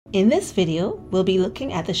In this video, we'll be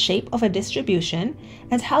looking at the shape of a distribution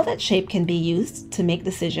and how that shape can be used to make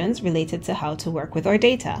decisions related to how to work with our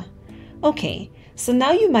data. Okay, so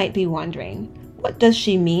now you might be wondering, what does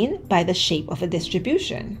she mean by the shape of a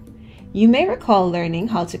distribution? You may recall learning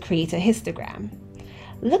how to create a histogram.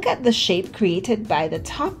 Look at the shape created by the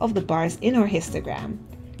top of the bars in our histogram.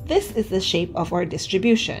 This is the shape of our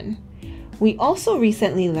distribution. We also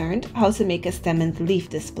recently learned how to make a stem and leaf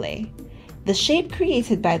display. The shape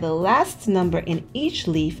created by the last number in each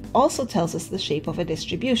leaf also tells us the shape of a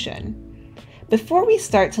distribution. Before we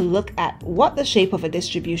start to look at what the shape of a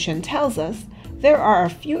distribution tells us, there are a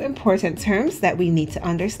few important terms that we need to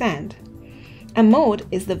understand. A mode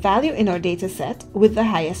is the value in our dataset with the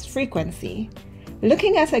highest frequency.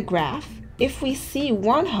 Looking at a graph, if we see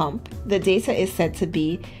one hump, the data is said to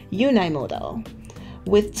be unimodal.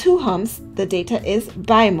 With two humps, the data is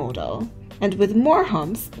bimodal. And with more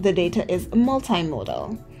humps, the data is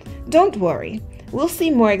multimodal. Don't worry, we'll see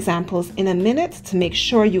more examples in a minute to make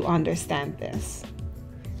sure you understand this.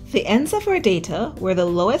 The ends of our data, where the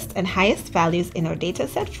lowest and highest values in our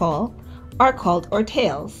dataset fall, are called our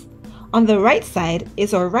tails. On the right side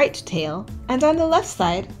is our right tail, and on the left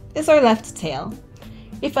side is our left tail.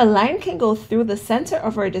 If a line can go through the center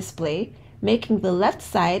of our display, making the left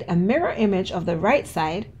side a mirror image of the right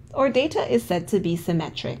side, our data is said to be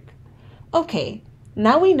symmetric. Okay,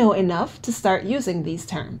 now we know enough to start using these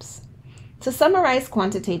terms. To summarize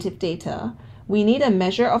quantitative data, we need a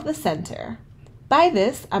measure of the center. By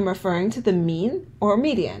this, I'm referring to the mean or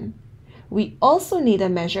median. We also need a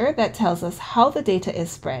measure that tells us how the data is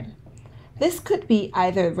spread. This could be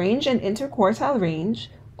either range and interquartile range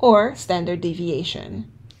or standard deviation.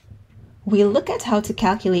 We'll look at how to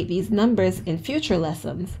calculate these numbers in future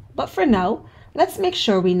lessons, but for now, let's make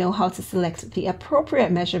sure we know how to select the appropriate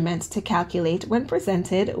measurement to calculate when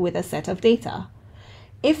presented with a set of data.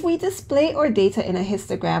 If we display our data in a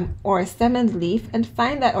histogram or a stem and leaf and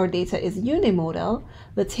find that our data is unimodal,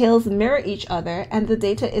 the tails mirror each other and the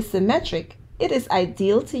data is symmetric, it is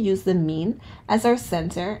ideal to use the mean as our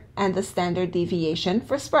center and the standard deviation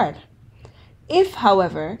for spread. If,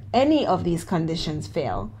 however, any of these conditions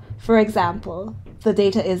fail, for example, the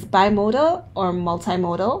data is bimodal or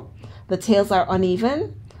multimodal, the tails are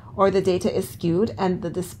uneven, or the data is skewed and the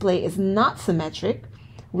display is not symmetric,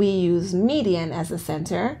 we use median as the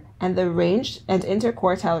center and the range and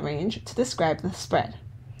interquartile range to describe the spread.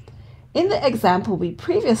 In the example we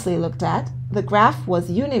previously looked at, the graph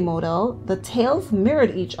was unimodal, the tails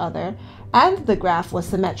mirrored each other, and the graph was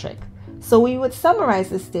symmetric. So we would summarize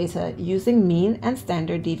this data using mean and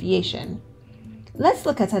standard deviation. Let's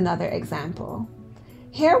look at another example.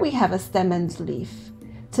 Here we have a stem and leaf.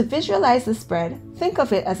 To visualize the spread, think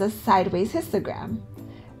of it as a sideways histogram.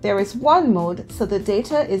 There is one mode, so the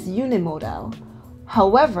data is unimodal.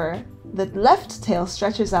 However, the left tail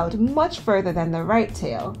stretches out much further than the right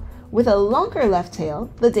tail. With a longer left tail,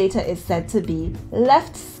 the data is said to be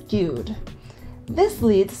left skewed. This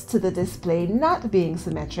leads to the display not being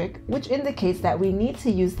symmetric, which indicates that we need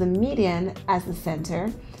to use the median as the center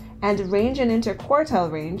and range and interquartile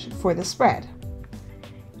range for the spread.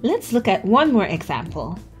 Let's look at one more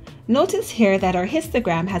example. Notice here that our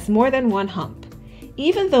histogram has more than one hump.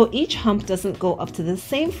 Even though each hump doesn't go up to the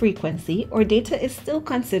same frequency, our data is still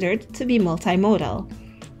considered to be multimodal.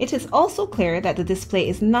 It is also clear that the display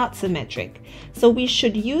is not symmetric, so we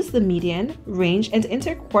should use the median, range, and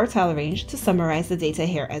interquartile range to summarize the data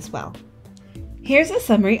here as well. Here's a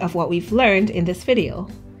summary of what we've learned in this video.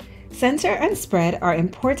 Center and spread are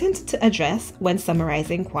important to address when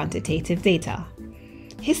summarizing quantitative data.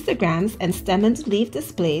 Histograms and stem and leaf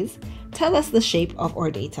displays tell us the shape of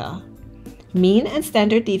our data. Mean and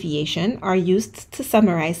standard deviation are used to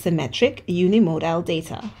summarize symmetric unimodal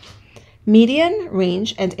data. Median,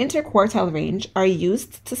 range, and interquartile range are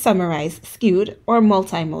used to summarize skewed or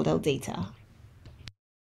multimodal data.